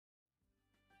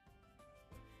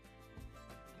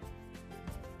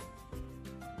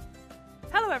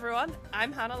everyone,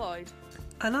 I'm Hannah Lloyd.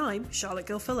 And I'm Charlotte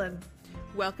Gilfillan.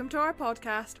 Welcome to our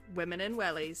podcast, Women in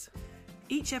Wellies.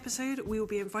 Each episode we will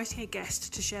be inviting a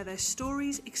guest to share their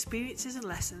stories, experiences and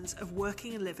lessons of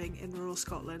working and living in rural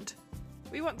Scotland.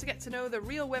 We want to get to know the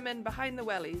real women behind the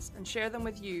Wellies and share them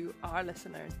with you, our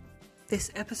listeners.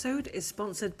 This episode is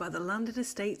sponsored by the Landed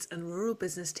Estates and Rural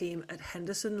Business Team at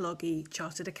Henderson Logie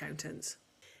Chartered Accountants.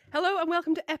 Hello and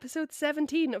welcome to episode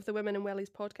 17 of the Women in Wellies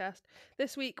podcast.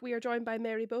 This week we are joined by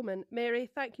Mary Bowman. Mary,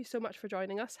 thank you so much for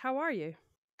joining us. How are you?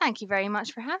 Thank you very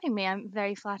much for having me. I'm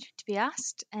very flattered to be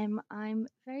asked. I'm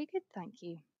very good, thank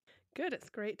you. Good, it's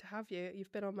great to have you.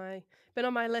 You've been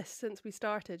on my list since we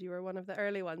started. You were one of the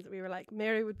early ones that we were like,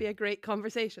 Mary would be a great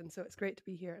conversation. So it's great to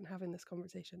be here and having this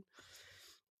conversation.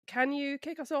 Can you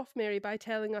kick us off, Mary, by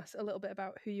telling us a little bit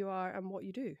about who you are and what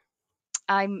you do?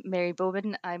 I'm Mary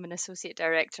Bowman. I'm an Associate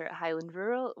Director at Highland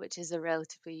Rural, which is a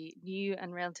relatively new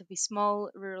and relatively small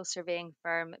rural surveying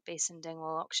firm based in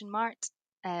Dingwall Auction Mart.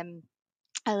 I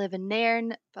live in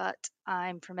Nairn, but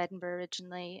I'm from Edinburgh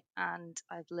originally, and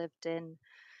I've lived in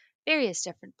various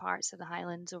different parts of the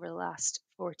Highlands over the last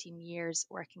 14 years,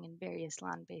 working in various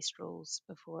land-based roles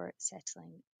before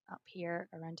settling up here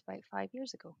around about 5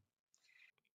 years ago.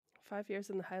 5 years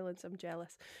in the Highlands, I'm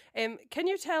jealous. Can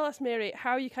you tell us, Mary,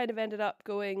 how you kind of ended up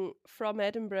going from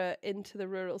Edinburgh into the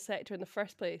rural sector in the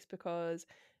first place? Because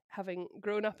having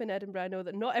grown up in Edinburgh, I know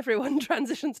that not everyone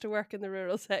transitions to work in the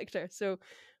rural sector. So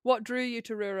what drew you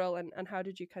to rural and how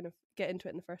did you kind of get into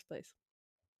it in the first place?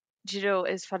 Do you know,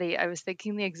 it's funny, I was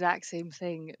thinking the exact same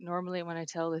thing. Normally when I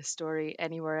tell this story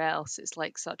anywhere else, it's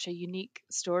like such a unique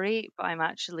story, but I'm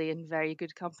actually in very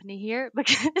good company here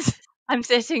because I'm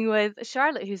sitting with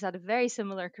Charlotte, who's had a very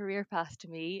similar career path to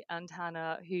me, and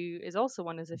Hannah, who is also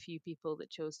one of the few people that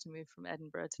chose to move from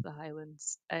Edinburgh to the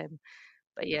Highlands.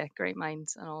 But yeah, great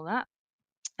minds and all that.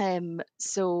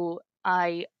 So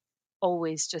I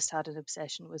always just had an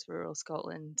obsession with rural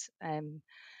Scotland.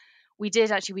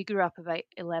 We grew up about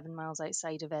 11 miles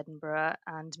outside of Edinburgh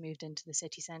and moved into the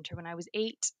city centre when I was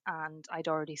 8, and I'd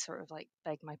already sort of like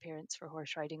begged my parents for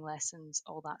horse riding lessons,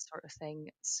 all that sort of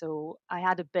thing. So I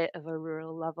had a bit of a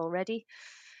rural love already.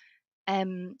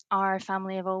 Our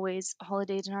family have always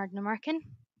holidayed in Ardnamurchan.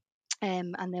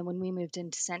 And then when we moved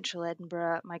into central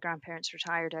Edinburgh, my grandparents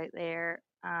retired out there,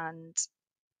 and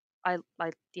I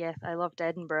loved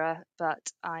Edinburgh,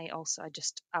 but I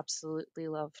just absolutely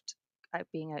loved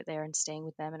being out there and staying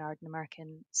with them in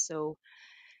Ardnamurchan. So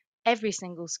every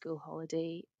single school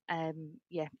holiday,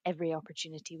 every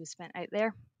opportunity was spent out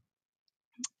there.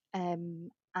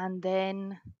 And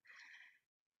then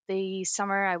the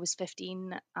summer I was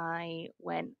 15, I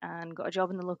went and got a job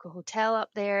in the local hotel up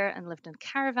there and lived in a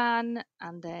caravan.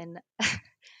 And then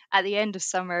at the end of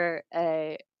summer,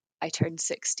 I turned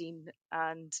 16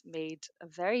 and made a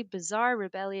very bizarre,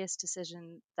 rebellious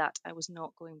decision that I was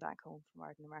not going back home from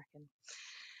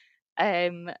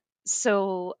Ardnamurchan.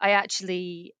 So I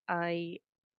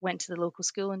went to the local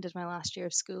school and did my last year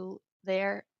of school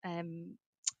there.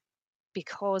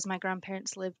 Because my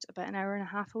grandparents lived about an hour and a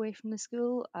half away from the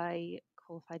school, I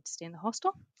qualified to stay in the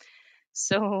hostel.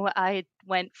 So I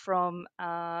went from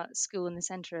a school in the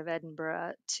centre of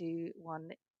Edinburgh to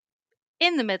one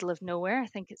in the middle of nowhere, I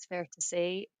think it's fair to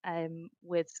say,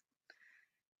 with,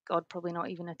 God, probably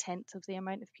not even a tenth of the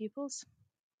amount of pupils.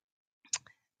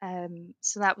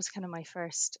 So that was kind of my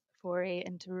first foray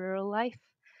into rural life.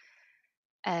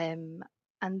 And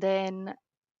then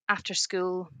after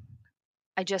school,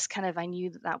 I knew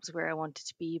that was where I wanted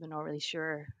to be, but not really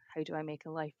sure how do I make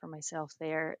a life for myself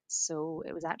there. So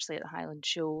it was actually at the Highland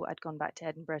show. I'd gone back to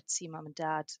Edinburgh to see mum and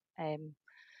dad, and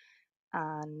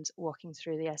walking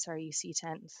through the SRUC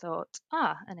tent and thought,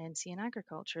 an NC in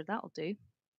agriculture, that'll do.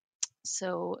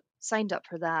 So signed up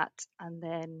for that, and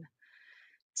then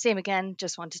same again,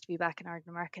 just wanted to be back in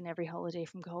Ardnamurchan every holiday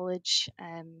from college.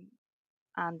 And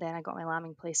then I got my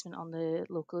lambing placement on the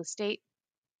local estate.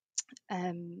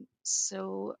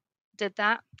 So did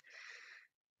that.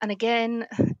 And again,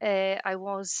 I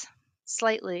was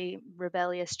slightly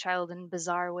rebellious child in a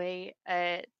bizarre way.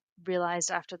 Realised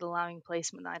after the lambing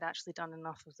placement that I'd actually done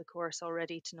enough of the course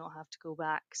already to not have to go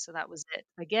back. So that was it.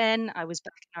 Again, I was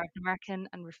back in Ardnamurchan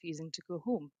and refusing to go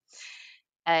home.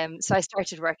 So I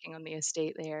started working on the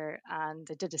estate there, and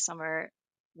I did a summer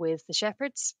with the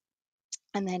shepherds.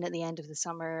 And then at the end of the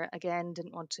summer, again,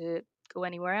 didn't want to go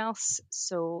anywhere else,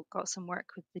 so got some work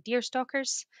with the deer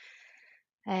stalkers.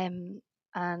 And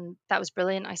that was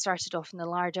brilliant. I started off in the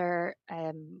larder,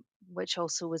 which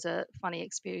also was a funny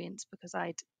experience because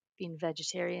I'd been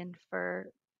vegetarian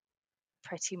for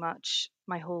pretty much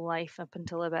my whole life up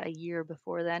until about a year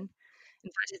before then. In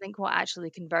fact, I think what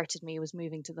actually converted me was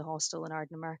moving to the hostel in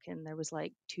Ardnamurchan. There was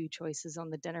like 2 choices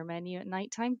on the dinner menu at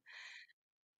night time,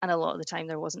 and a lot of the time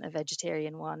there wasn't a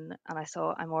vegetarian one. And I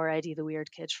thought, I'm already the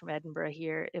weird kid from Edinburgh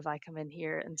here. If I come in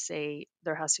here and say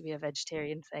there has to be a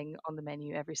vegetarian thing on the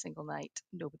menu every single night,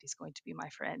 nobody's going to be my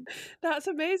friend. That's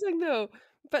amazing though.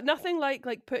 But nothing like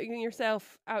putting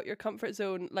yourself out your comfort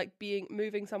zone, like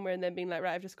moving somewhere and then being like,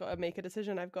 right, I've just got to make a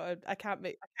decision. I can't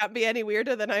be any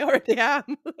weirder than I already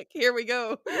am. Like, here we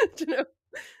go. Do you know?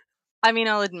 I mean,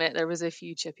 I'll admit there was a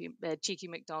few cheeky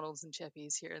McDonald's and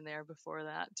chippies here and there before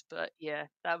that, but yeah,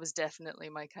 that was definitely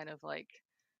my kind of like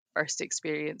first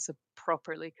experience of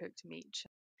properly cooked meat.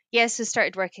 Yes, I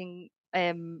started working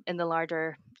in the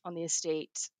larder on the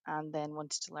estate, and then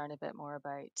wanted to learn a bit more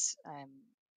about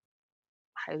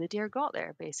how the deer got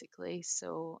there, basically.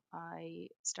 So I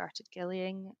started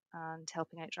gillying and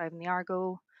helping out driving the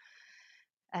Argo,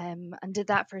 and did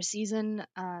that for a season.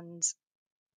 And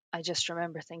I just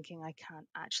remember thinking, I can't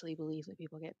actually believe that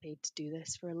people get paid to do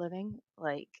this for a living.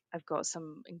 Like, I've got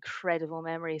some incredible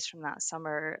memories from that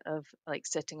summer of like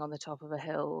sitting on the top of a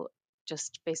hill,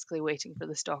 just basically waiting for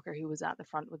the stalker who was at the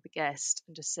front with the guest,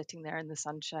 and just sitting there in the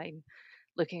sunshine,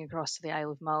 looking across to the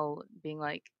Isle of Mull, being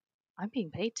like, I'm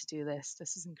being paid to do this.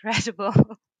 This is incredible.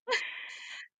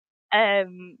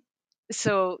 um,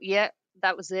 so yeah,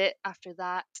 that was it. After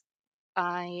that,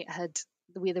 I had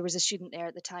there was a student there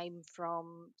at the time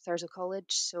from Thurso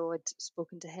College, so I'd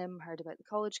spoken to him, heard about the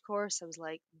college course. I was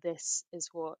like, this is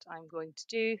what I'm going to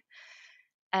do.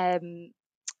 Um,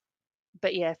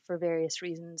 but yeah, for various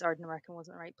reasons, Ardnamurchan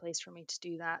wasn't the right place for me to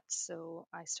do that. So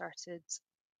I started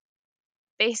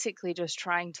basically just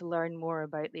trying to learn more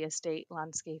about the estate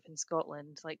landscape in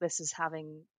Scotland. Like, this is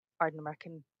having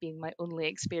Ardnamurchan being my only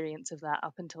experience of that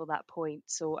up until that point.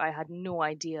 So I had no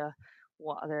idea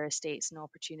what other estates and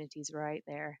opportunities were out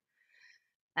there.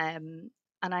 And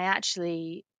I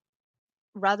actually,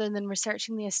 rather than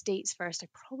researching the estates first, I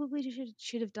probably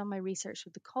should have done my research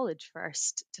with the college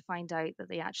first to find out that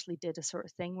they actually did a sort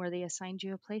of thing where they assigned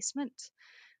you a placement,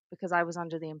 because I was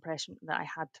under the impression that I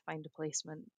had to find a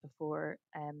placement before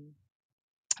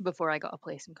I got a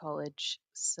place in college.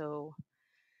 So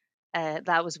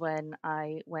that was when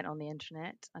I went on the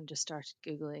internet and just started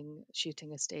Googling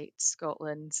shooting estates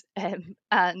Scotland,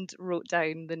 and wrote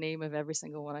down the name of every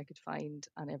single one I could find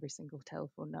and every single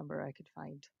telephone number I could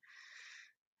find.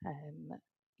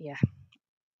 Yeah,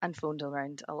 and phoned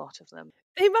around a lot of them.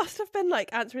 They must have been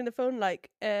like answering the phone, like,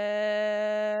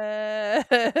 yeah,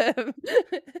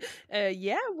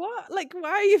 what? Like, why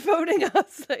are you phoning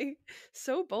us? Like,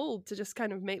 so bold to just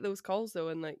kind of make those calls though,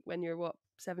 and like when you're what,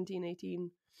 17,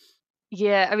 18.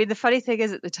 Yeah, I mean, the funny thing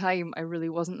is, at the time, I really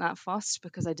wasn't that fussed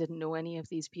because I didn't know any of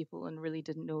these people and really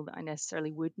didn't know that I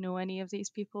necessarily would know any of these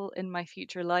people in my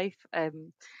future life.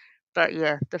 But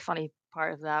yeah, the funny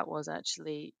part of that was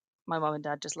actually my mum and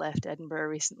dad just left Edinburgh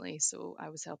recently, so I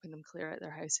was helping them clear out their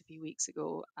house a few weeks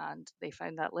ago, and they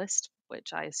found that list,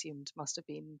 which I assumed must have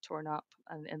been torn up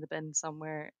and in the bin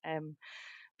somewhere.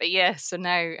 But yeah, so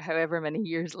now, however many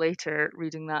years later,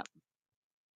 reading that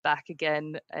back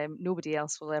again, nobody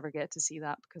else will ever get to see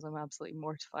that because I'm absolutely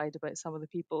mortified about some of the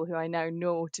people who I now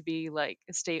know to be like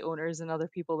estate owners and other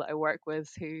people that I work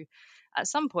with, who at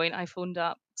some point I phoned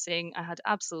up saying I had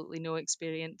absolutely no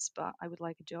experience, but I would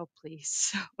like a job,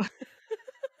 please.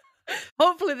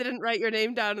 Hopefully they didn't write your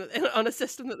name down on a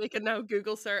system that they can now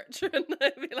Google search and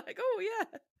be like, oh yeah.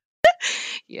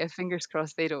 Yeah, fingers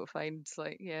crossed they don't find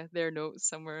like, yeah, their notes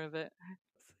somewhere of it.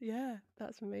 Yeah,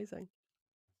 that's amazing.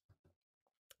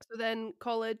 So then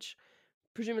college,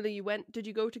 presumably did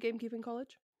you go to gamekeeping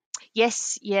college?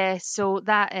 Yes, yeah. So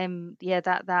that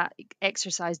that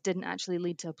exercise didn't actually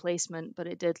lead to a placement, but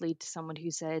it did lead to someone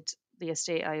who said, the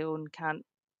estate I own can't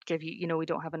give you, we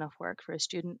don't have enough work for a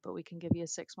student, but we can give you a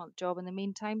 6-month job in the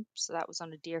meantime. So that was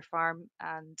on a deer farm,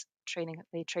 and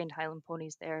they trained Highland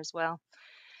ponies there as well,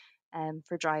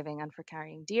 for driving and for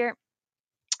carrying deer,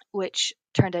 which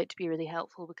turned out to be really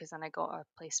helpful because then I got a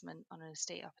placement on an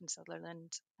estate up in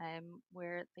Sutherland,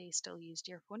 where they still use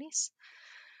deer ponies.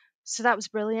 So that was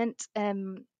brilliant.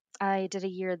 I did a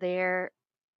year there,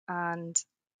 and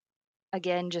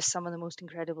again, just some of the most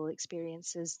incredible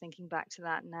experiences thinking back to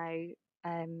that now.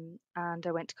 And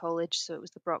I went to college, so it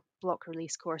was the block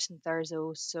release course in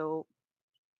Thurso. So,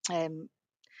 um,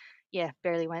 yeah,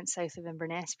 barely went south of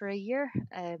Inverness for a year,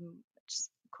 which is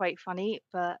quite funny.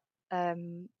 But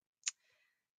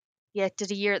yeah,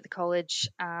 did a year at the college,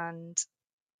 and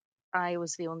I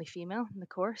was the only female in the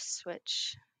course,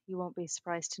 which you won't be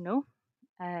surprised to know.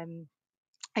 Um,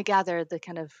 I gather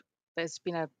there's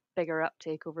been a bigger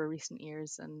uptake over recent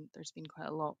years, and there's been quite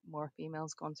a lot more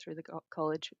females gone through the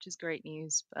college, which is great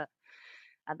news. But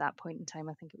at that point in time,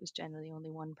 I think it was generally only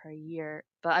one per year.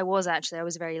 But I was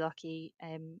very lucky.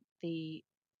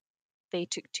 They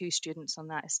took 2 students on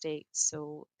that estate,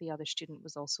 so the other student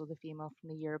was also the female from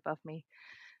the year above me.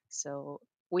 So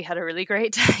we had a really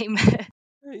great time.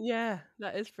 Yeah,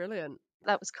 that is brilliant.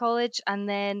 That was college, and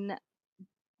then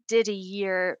did a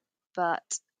year, but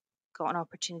got an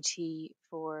opportunity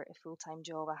for a full-time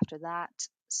job after that.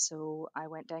 So I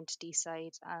went down to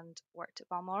Deeside and worked at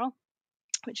Balmoral,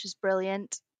 which was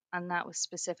brilliant. And that was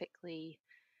specifically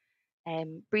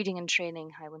breeding and training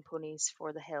Highland ponies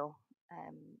for the hill,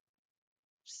 um,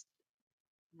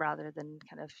 rather than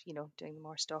kind of, doing the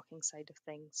more stalking side of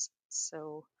things.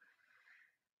 So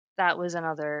that was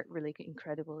another really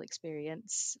incredible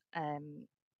experience.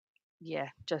 Yeah,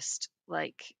 just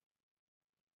like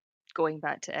going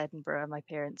back to Edinburgh, my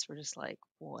parents were just like,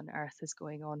 "What on earth is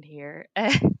going on here?"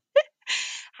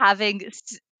 having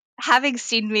having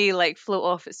seen me like float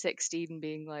off at 16,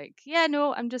 being like, "Yeah,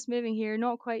 no, I'm just moving here,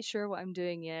 not quite sure what I'm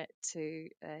doing yet," to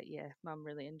yeah, Mum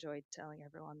really enjoyed telling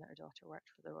everyone that her daughter worked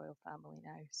for the royal family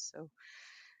now. So,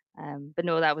 but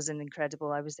no, that was an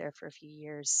incredible. I was there for a few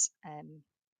years,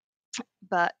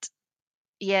 but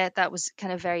yeah, that was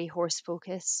kind of very horse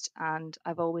focused, and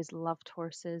I've always loved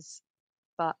horses,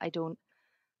 but I don't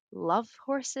love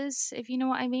horses, if you know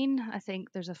what I mean. I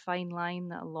think there's a fine line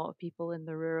that a lot of people in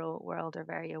the rural world are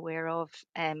very aware of.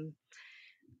 And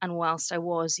whilst I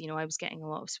was, I was getting a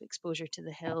lot of exposure to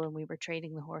the hill and we were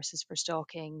training the horses for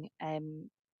stalking,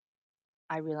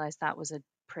 I realised that was a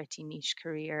pretty niche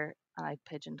career. I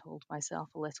pigeonholed myself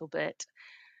a little bit.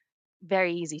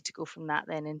 Very easy to go from that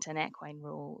then into an equine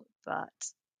role. But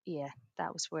yeah,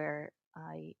 that was where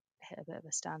I hit a bit of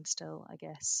a standstill, I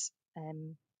guess.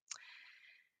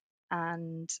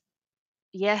 And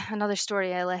yeah, another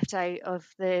story I left out of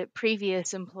the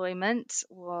previous employment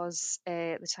was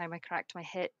the time I cracked my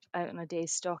hip out on a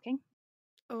day's stalking.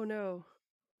 Oh no.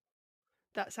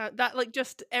 That like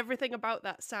just everything about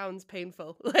that sounds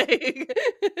painful. Like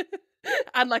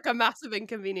and like a massive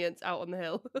inconvenience out on the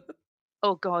hill.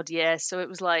 Oh God, yeah. So it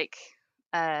was like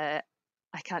I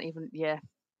can't even, yeah,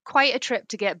 quite a trip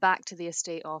to get back to the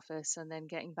estate office, and then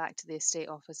getting back to the estate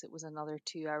office, it was another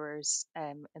 2 hours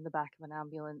in the back of an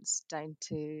ambulance down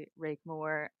to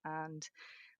Raigmore, and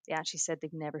they actually said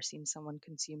they've never seen someone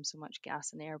consume so much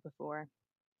gas and air before.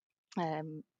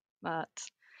 But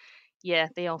yeah,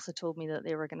 they also told me that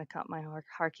they were going to cut my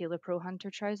Harkula Pro Hunter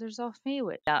trousers off me,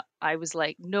 which I was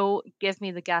like, no, give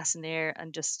me the gas and air,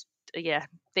 and just, yeah,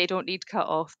 they don't need cut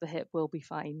off. The hip will be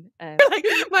fine. Like,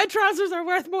 my trousers are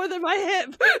worth more than my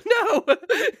hip. No.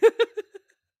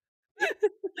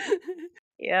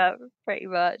 Yeah, pretty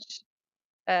much.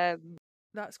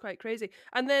 That's quite crazy.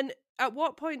 And then at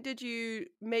what point did you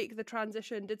make the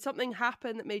transition? Did something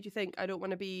happen that made you think, I don't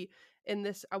want to be in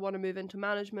this, I want to move into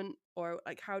management? Or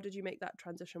like, how did you make that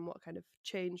transition? What kind of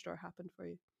changed or happened for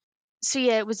you? So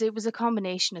yeah, it was a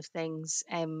combination of things.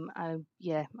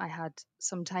 I had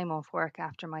some time off work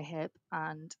after my hip,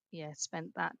 and yeah,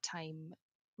 spent that time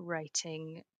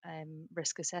writing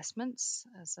risk assessments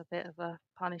as a bit of a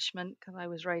punishment because I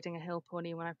was riding a hill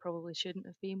pony when I probably shouldn't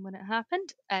have been when it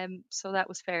happened. So that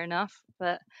was fair enough.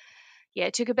 But yeah,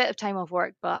 it took a bit of time off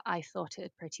work, but I thought it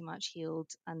had pretty much healed.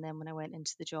 And then when I went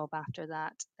into the job after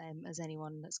that, as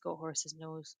anyone that's got horses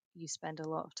knows, you spend a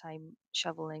lot of time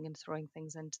shoveling and throwing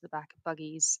things into the back of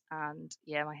buggies. And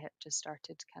yeah, my hip just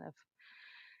started kind of,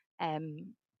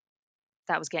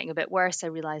 that was getting a bit worse. I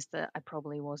realized that I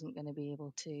probably wasn't going to be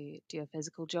able to do a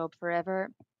physical job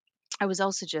forever. I was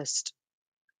also just,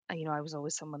 I was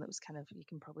always someone that was kind of, you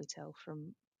can probably tell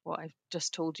from what I've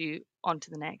just told you, on to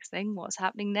the next thing, what's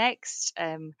happening next.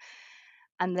 And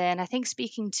then I think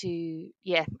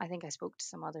I think I spoke to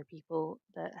some other people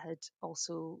that had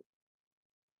also,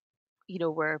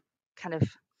 were kind of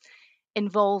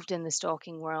involved in the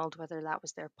stalking world, whether that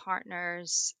was their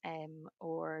partners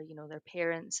or, their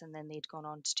parents, and then they'd gone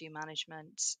on to do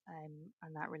management.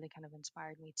 And that really kind of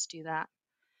inspired me to do that.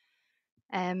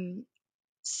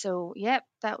 So, yeah,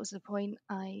 that was the point.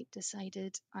 I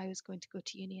decided I was going to go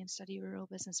to uni and study rural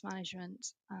business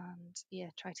management and, yeah,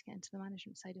 try to get into the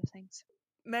management side of things.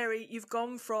 Mary, you've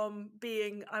gone from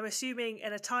being, I'm assuming,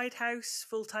 in a tied house,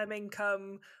 full-time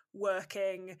income,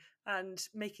 working, and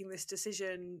making this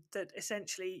decision that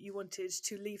essentially you wanted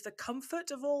to leave the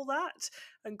comfort of all that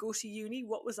and go to uni.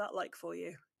 What was that like for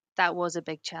you? That was a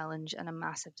big challenge and a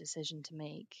massive decision to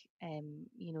make.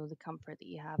 The comfort that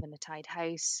you have in a tied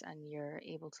house, and you're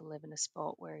able to live in a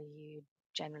spot where you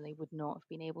generally would not have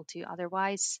been able to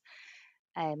otherwise.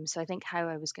 So I think how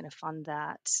I was going to fund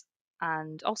that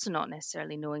and also not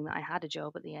necessarily knowing that I had a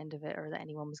job at the end of it or that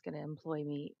anyone was going to employ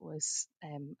me was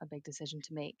a big decision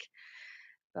to make.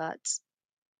 But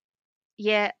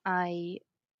yeah, I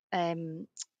um,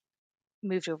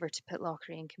 moved over to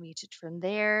Pitlochry and commuted from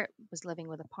there. Was living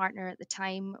with a partner at the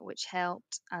time, which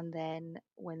helped. And then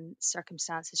when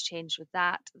circumstances changed with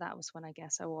that, that was when I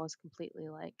guess I was completely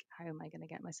like, how am I going to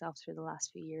get myself through the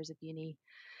last few years of uni?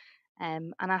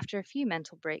 And after a few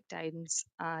mental breakdowns,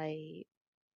 I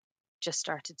just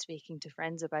started speaking to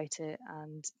friends about it,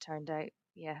 and turned out,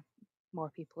 yeah,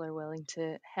 more people are willing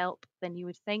to help than you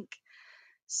would think.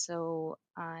 So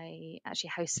I actually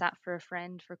house sat for a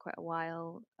friend for quite a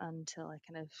while until I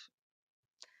kind of,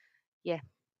 yeah,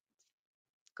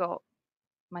 got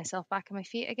myself back on my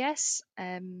feet, I guess.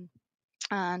 And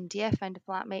yeah, found a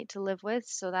flatmate to live with.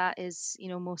 So that is,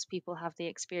 most people have the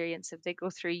experience if they go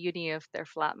through uni of their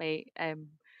flatmate,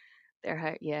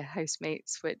 their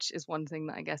housemates, which is one thing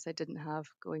that I guess I didn't have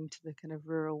going to the kind of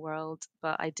rural world.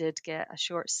 But I did get a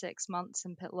short 6 months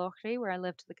in Pitlochry where I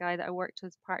lived with the guy that I worked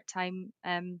with part time.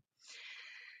 And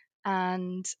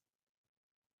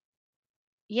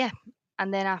yeah,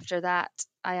 and then after that,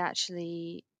 I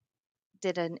actually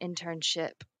did an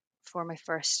internship for my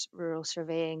first rural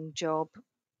surveying job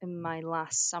in my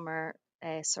last summer.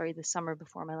 The summer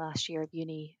before my last year of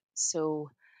uni. So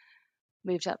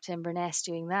moved up to Inverness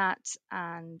doing that,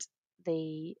 and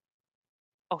they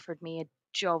offered me a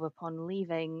job upon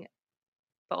leaving.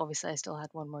 But obviously, I still had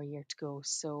one more year to go.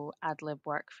 So ad lib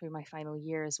work through my final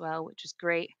year as well, which was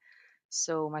great.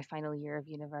 So my final year of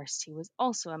university was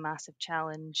also a massive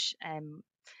challenge.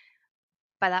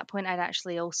 By that point, I'd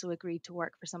actually also agreed to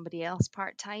work for somebody else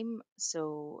part time.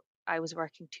 So I was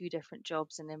working two different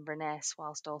jobs in Inverness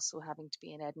whilst also having to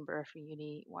be in Edinburgh for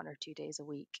uni 1 or 2 days a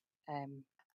week.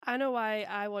 I know why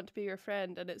I want to be your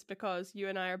friend, and it's because you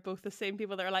and I are both the same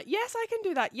people that are like, yes, I can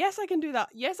do that. Yes, I can do that.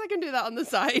 Yes, I can do that on the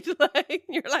side. Like,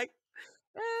 you're like,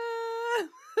 "Ah."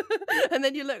 And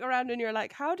then you look around and you're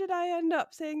like, how did I end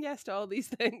up saying yes to all these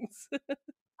things?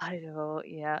 I know,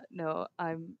 yeah, no,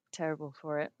 I'm terrible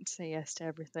for it. Say yes to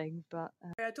everything, but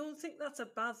I don't think that's a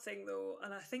bad thing though,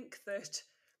 and I think that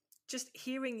just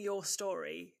hearing your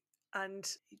story and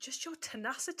just your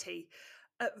tenacity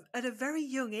at a very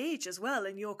young age as well,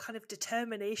 and your kind of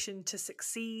determination to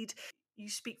succeed. You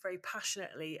speak very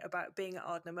passionately about being at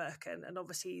Ardnamurchan, and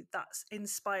obviously that's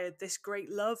inspired this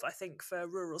great love, I think, for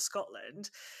rural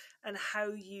Scotland and how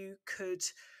you could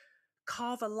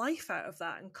carve a life out of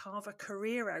that and carve a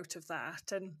career out of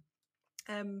that.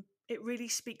 And it really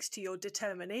speaks to your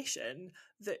determination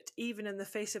that even in the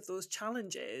face of those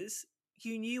challenges,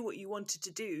 you knew what you wanted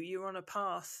to do. You were on a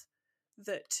path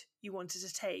that you wanted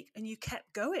to take and you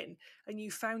kept going and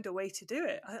you found a way to do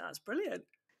it. I think that's brilliant.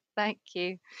 thank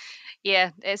you.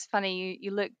 Yeah, it's funny,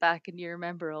 you look back and you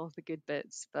remember all the good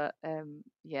bits, but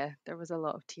yeah, there was a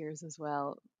lot of tears as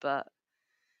well. But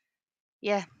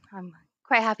yeah, I'm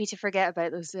quite happy to forget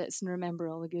about those bits and remember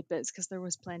all the good bits because there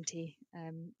was plenty.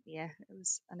 Yeah, it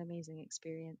was an amazing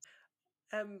experience.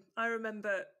 I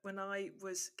remember when I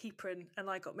was keepering and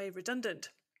I got made redundant,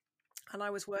 and I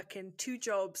was working two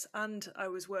jobs and I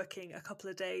was working a couple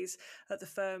of days at the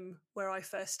firm where I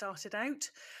first started out,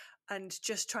 and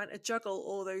just trying to juggle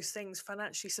all those things,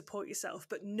 financially support yourself,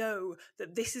 but know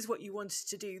that this is what you wanted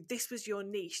to do. This was your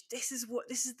niche. This is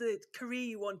the career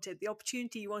you wanted, the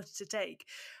opportunity you wanted to take,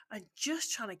 and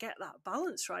just trying to get that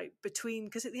balance right between,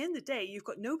 because at the end of the day, you've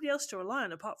got nobody else to rely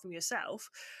on apart from yourself,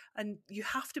 and you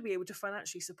have to be able to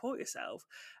financially support yourself.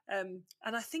 And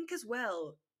I think as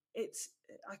well,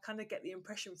 I kind of get the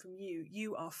impression from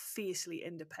you are fiercely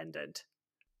independent.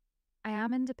 I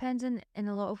am independent in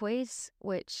a lot of ways,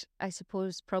 which I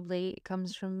suppose probably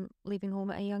comes from leaving home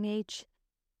at a young age.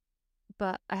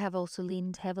 But I have also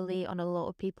leaned heavily on a lot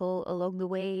of people along the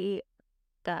way,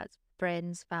 that's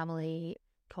friends, family,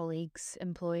 colleagues,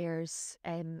 employers,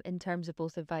 in terms of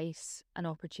both advice and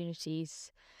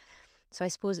opportunities. So I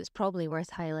suppose it's probably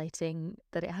worth highlighting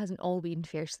that it hasn't all been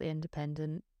fiercely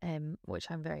independent,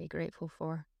 which I'm very grateful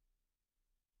for.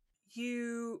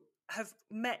 You have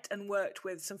met and worked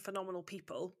with some phenomenal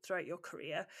people throughout your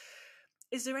career.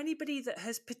 Is there anybody that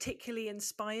has particularly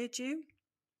inspired you?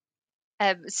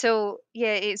 So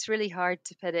yeah, it's really hard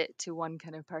to put it to one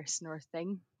kind of person or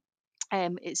thing.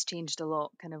 It's changed a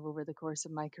lot kind of over the course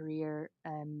of my career.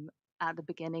 At the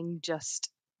beginning, just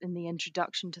in the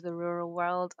introduction to the rural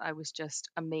world, I was just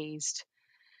amazed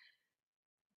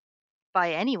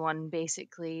by anyone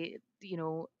basically.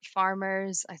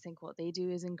 Farmers, I think what they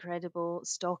do is incredible.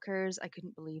 Stalkers, I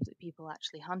couldn't believe that people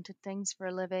actually hunted things for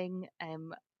a living.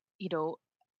 You know,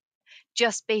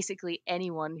 just basically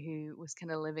anyone who was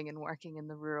kind of living and working in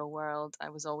the rural world, I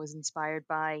was always inspired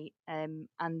by. And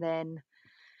then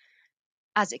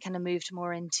as it kind of moved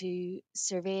more into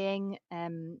surveying,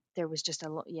 there was just a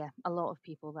lot of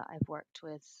people that I've worked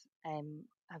with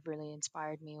have really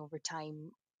inspired me over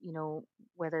time. You know,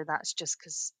 whether that's just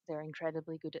because they're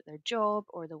incredibly good at their job,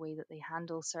 or the way that they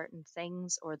handle certain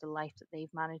things, or the life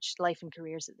and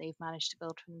careers that they've managed to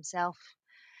build for themselves.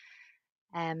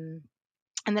 And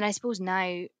then I suppose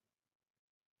now,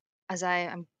 as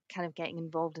I'm kind of getting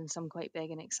involved in some quite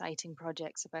big and exciting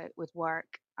projects with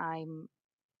work, I'm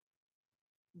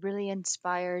really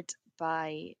inspired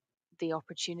by the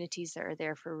opportunities that are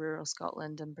there for rural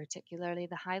Scotland, and particularly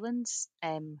the Highlands.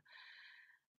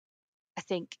 I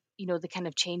think, you know, the kind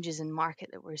of changes in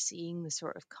market that we're seeing, the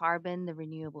sort of carbon, the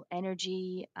renewable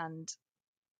energy, and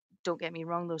don't get me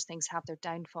wrong, those things have their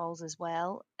downfalls as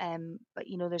well. But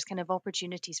you know, there's kind of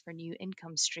opportunities for new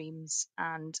income streams,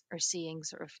 and are seeing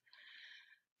sort of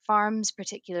farms,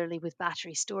 particularly with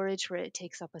battery storage, where it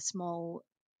takes up a small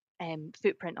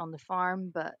footprint on the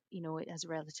farm, but you know, it has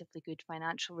relatively good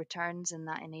financial returns, and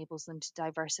that enables them to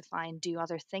diversify and do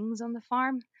other things on the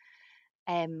farm.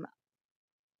 Um,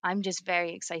 I'm just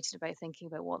very excited about thinking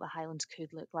about what the Highlands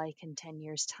could look like in 10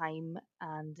 years' time,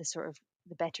 and the sort of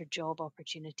the better job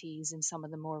opportunities in some of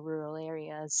the more rural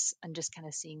areas, and just kind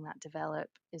of seeing that develop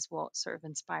is what's sort of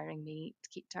inspiring me to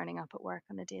keep turning up at work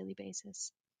on a daily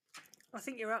basis. I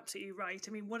think you're absolutely right.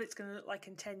 I mean, what it's going to look like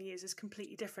in 10 years is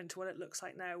completely different to what it looks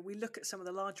like now. We look at some of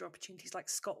the larger opportunities like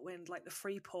Scotland, like the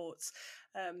free ports,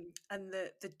 and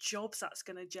the jobs that's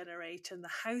going to generate, and the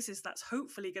houses that's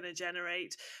hopefully going to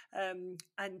generate. And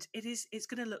it's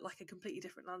going to look like a completely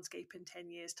different landscape in 10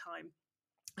 years' time.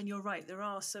 And you're right, there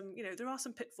are some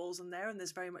pitfalls in there, and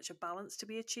there's very much a balance to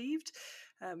be achieved,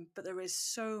 but there is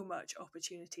so much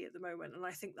opportunity at the moment, and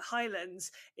I think the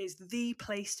Highlands is the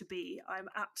place to be. I'm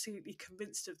absolutely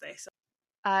convinced of this.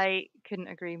 I couldn't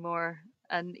agree more.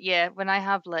 And yeah,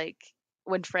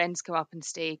 when friends come up and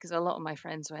stay, because a lot of my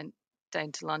friends went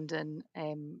down to London,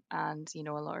 and you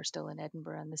know, a lot are still in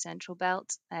Edinburgh and the Central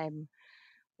Belt,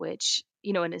 which,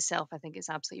 you know, in itself, I think it's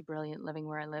absolutely brilliant living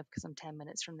where I live, because I'm 10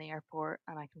 minutes from the airport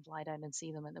and I can fly down and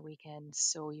see them at the weekends.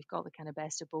 So you've got the kind of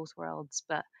best of both worlds.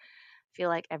 But I feel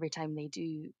like every time they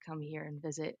do come here and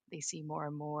visit, they see more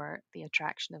and more the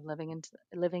attraction of living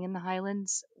in the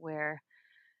Highlands, where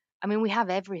I mean, we have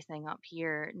everything up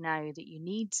here now that you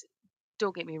need.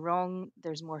 Don't get me wrong,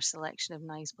 there's more selection of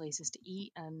nice places to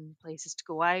eat and places to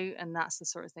go out, and that's the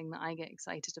sort of thing that I get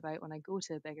excited about when I go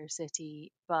to a bigger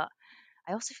city. But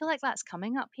I also feel like that's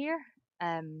coming up here.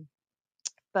 Um,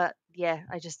 but yeah,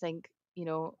 I just think, you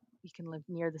know, you can live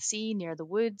near the sea, near the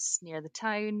woods, near the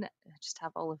town, just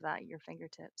have all of that at your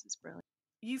fingertips. It's brilliant.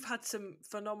 You've had some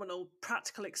phenomenal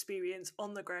practical experience,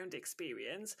 on the ground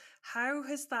experience. How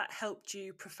has that helped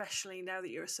you professionally now that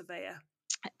you're a surveyor?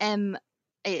 Um,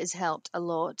 it has helped a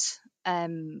lot.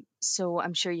 So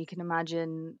I'm sure you can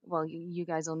imagine, well, you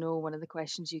guys will know one of the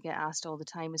questions you get asked all the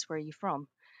time is, where are you from?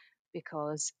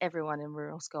 Because everyone in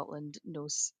rural Scotland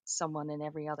knows someone in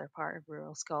every other part of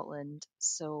rural Scotland.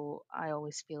 So I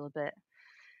always feel a bit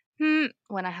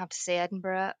when I have to say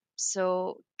Edinburgh.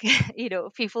 So, you know,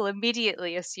 people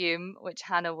immediately assume, which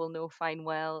Hannah will know fine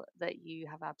well, that you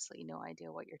have absolutely no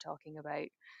idea what you're talking about.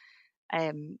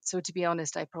 So to be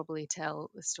honest, I probably tell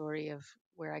the story of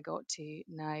where I got to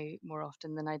now more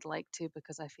often than I'd like to,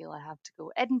 because I feel I have to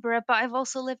go Edinburgh, but I've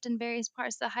also lived in various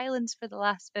parts of the Highlands for the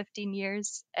last 15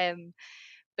 years.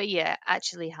 But yeah,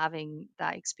 actually having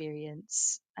that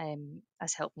experience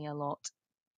has helped me a lot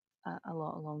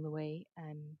along the way.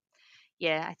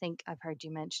 Yeah, I think I've heard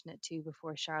you mention it too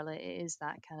before, Charlotte. It is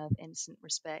that kind of instant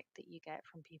respect that you get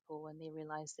from people when they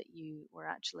realize that you were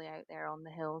actually out there on the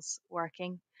hills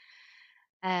working.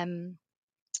 Um,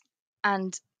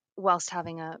 and whilst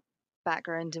having a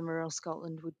background in rural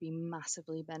Scotland would be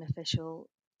massively beneficial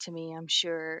to me, I'm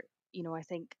sure, you know, I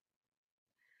think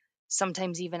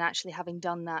sometimes even actually having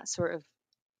done that sort of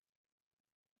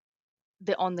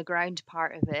the on the ground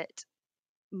part of it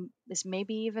is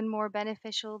maybe even more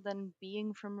beneficial than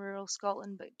being from rural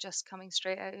Scotland, but just coming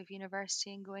straight out of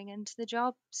university and going into the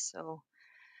job. So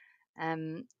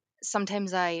um,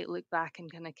 sometimes I look back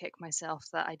and kind of kick myself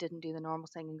that I didn't do the normal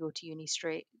thing and go to uni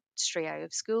straight out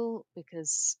of school,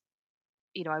 because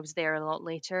you know, I was there a lot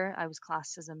later. I was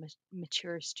classed as a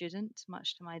mature student,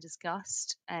 much to my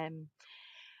disgust.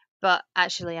 But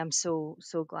actually, I'm so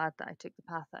glad that I took the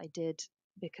path that I did,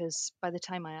 because by the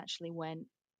time I actually went,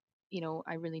 you know,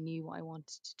 I really knew what I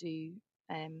wanted to do,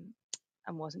 um,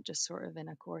 and wasn't just sort of in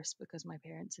a course because my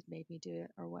parents had made me do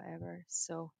it or whatever.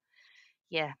 So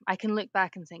yeah, I can look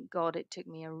back and think, God, it took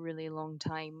me a really long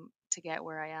time to get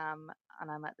where I am, and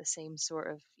I'm at the same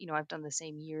sort of, I've done the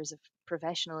same years of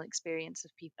professional experience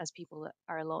as people that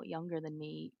are a lot younger than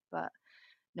me. But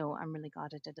no, I'm really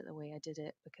glad I did it the way I did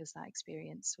it, because that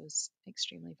experience was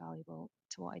extremely valuable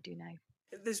to what I do now.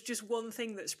 There's just one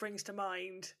thing that springs to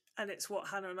mind, and it's what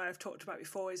Hannah and I have talked about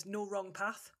before, is no wrong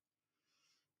path.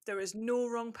 There is no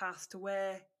wrong path to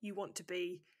where you want to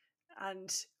be.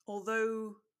 And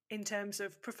although in terms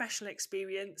of professional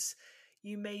experience,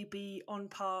 you may be on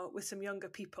par with some younger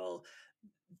people,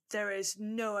 there is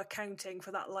no accounting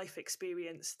for that life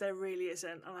experience. There really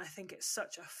isn't. And I think it's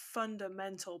such a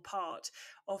fundamental part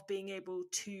of being able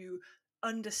to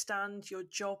understand your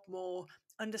job more,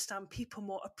 understand people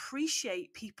more,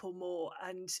 appreciate people more,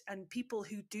 and people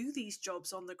who do these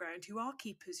jobs on the ground, who are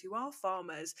keepers, who are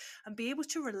farmers, and be able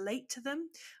to relate to them.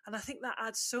 And I think that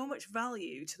adds so much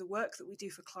value to the work that we do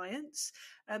for clients,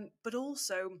 but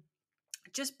also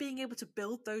just being able to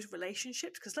build those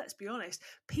relationships, because let's be honest,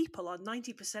 people are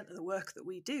 90% of the work that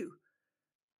we do.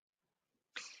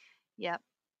 Yeah,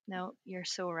 no, you're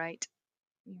so right.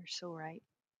 You're so right.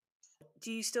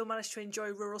 Do you still manage to enjoy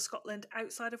rural Scotland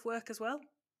outside of work as well?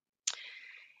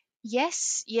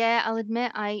 Yes, yeah, I'll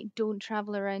admit I don't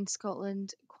travel around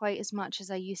Scotland quite as much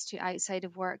as I used to outside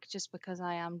of work, just because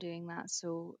I am doing that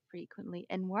so frequently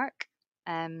in work.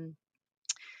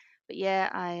 But yeah,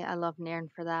 I love Nairn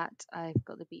for that. I've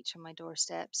got the beach on my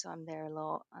doorstep, so I'm there a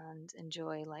lot and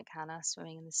enjoy, like Hannah,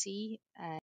 swimming in the sea.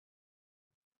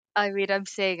 I mean, I'm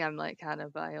saying I'm like Hannah,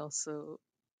 but I also,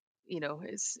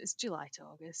 it's July to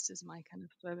August is my kind of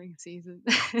swimming season.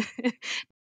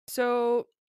 So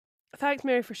thanks,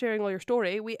 Mary, for sharing all your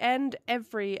story. We end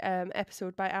every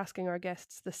episode by asking our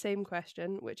guests the same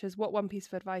question, which is, what one piece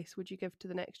of advice would you give to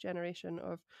the next generation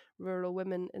of rural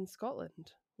women in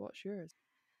Scotland? What's yours?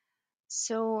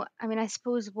 So, I mean, I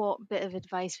suppose what bit of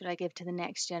advice would I give to the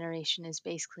next generation is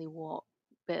basically what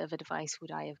bit of advice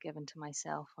would I have given to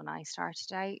myself when I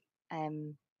started out.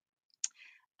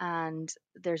 And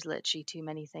there's literally too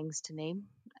many things to name,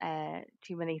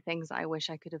 too many things that I wish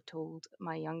I could have told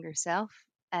my younger self.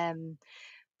 But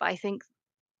I think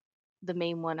the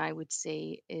main one I would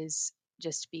say is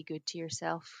just be good to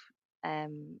yourself. I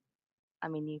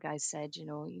mean, you guys said,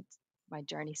 my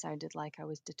journey sounded like I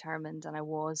was determined, and I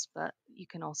was, but you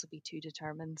can also be too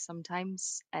determined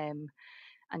sometimes, and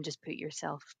just put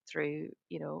yourself through,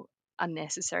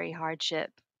 unnecessary hardship.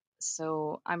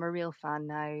 So I'm a real fan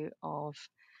now of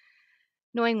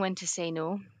knowing when to say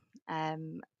no.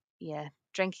 Yeah,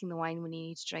 drinking the wine when you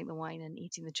need to drink the wine, and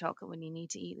eating the chocolate when you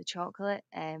need to eat the chocolate.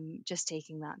 Just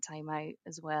taking that time out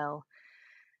as well,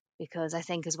 because I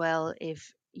think as well,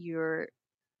 if you're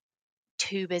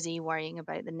too busy worrying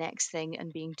about the next thing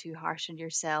and being too harsh on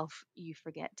yourself, you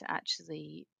forget to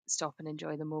actually stop and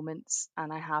enjoy the moments.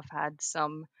 And I have had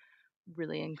some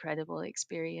really incredible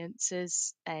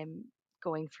experiences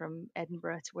going from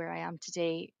Edinburgh to where I am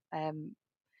today.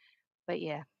 But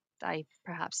yeah, I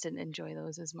perhaps didn't enjoy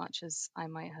those as much as I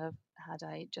might have had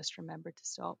I just remembered to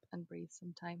stop and breathe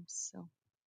sometimes. So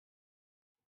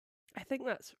I think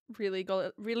that's really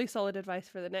solid advice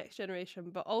for the next generation,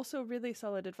 but also really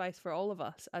solid advice for all of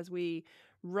us as we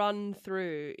run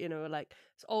through, like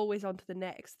it's always on to the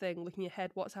next thing, looking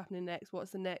ahead, what's happening next,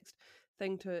 what's the next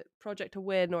project to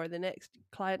win, or the next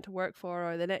client to work for,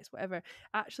 or the next whatever.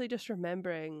 Actually just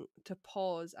remembering to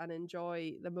pause and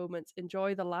enjoy the moments,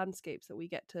 enjoy the landscapes that we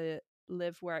get to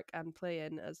live, work and play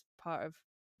in as part of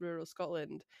rural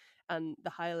Scotland, and the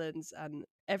Highlands and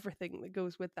everything that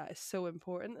goes with that is so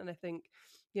important. And I think,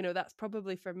 that's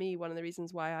probably for me one of the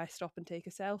reasons why I stop and take a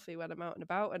selfie when I'm out and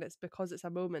about. And it's because it's a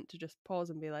moment to just pause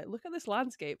and be like, look at this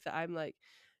landscape that I'm like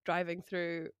driving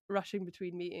through, rushing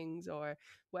between meetings, or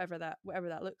whatever that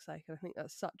looks like. And I think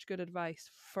that's such good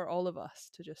advice for all of us,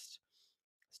 to just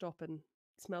stop and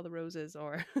smell the roses,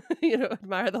 or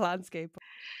admire the landscape.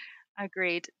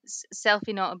 agreed.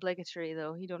 Selfie not obligatory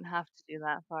though. You don't have to do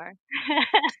that far.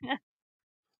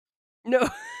 No.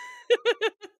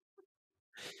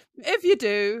 If you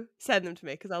do, send them to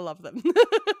me, because I love them.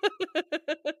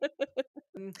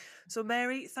 So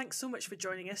Mary, thanks so much for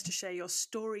joining us to share your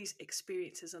stories,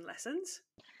 experiences and lessons.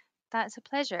 That's a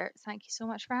pleasure. Thank you so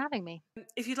much for having me.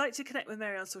 If you'd like to connect with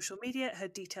Mary on social media, her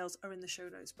details are in the show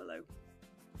notes below.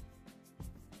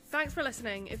 Thanks for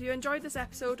listening. If you enjoyed this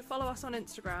episode, follow us on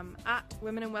Instagram at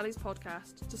Women in Wellies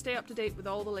Podcast to stay up to date with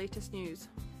all the latest news.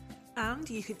 And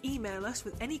you can email us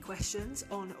with any questions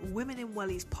on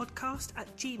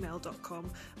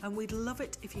womeninwelliespodcast@gmail.com, and we'd love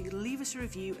it if you could leave us a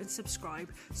review and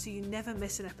subscribe so you never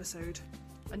miss an episode.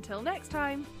 Until next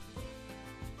time.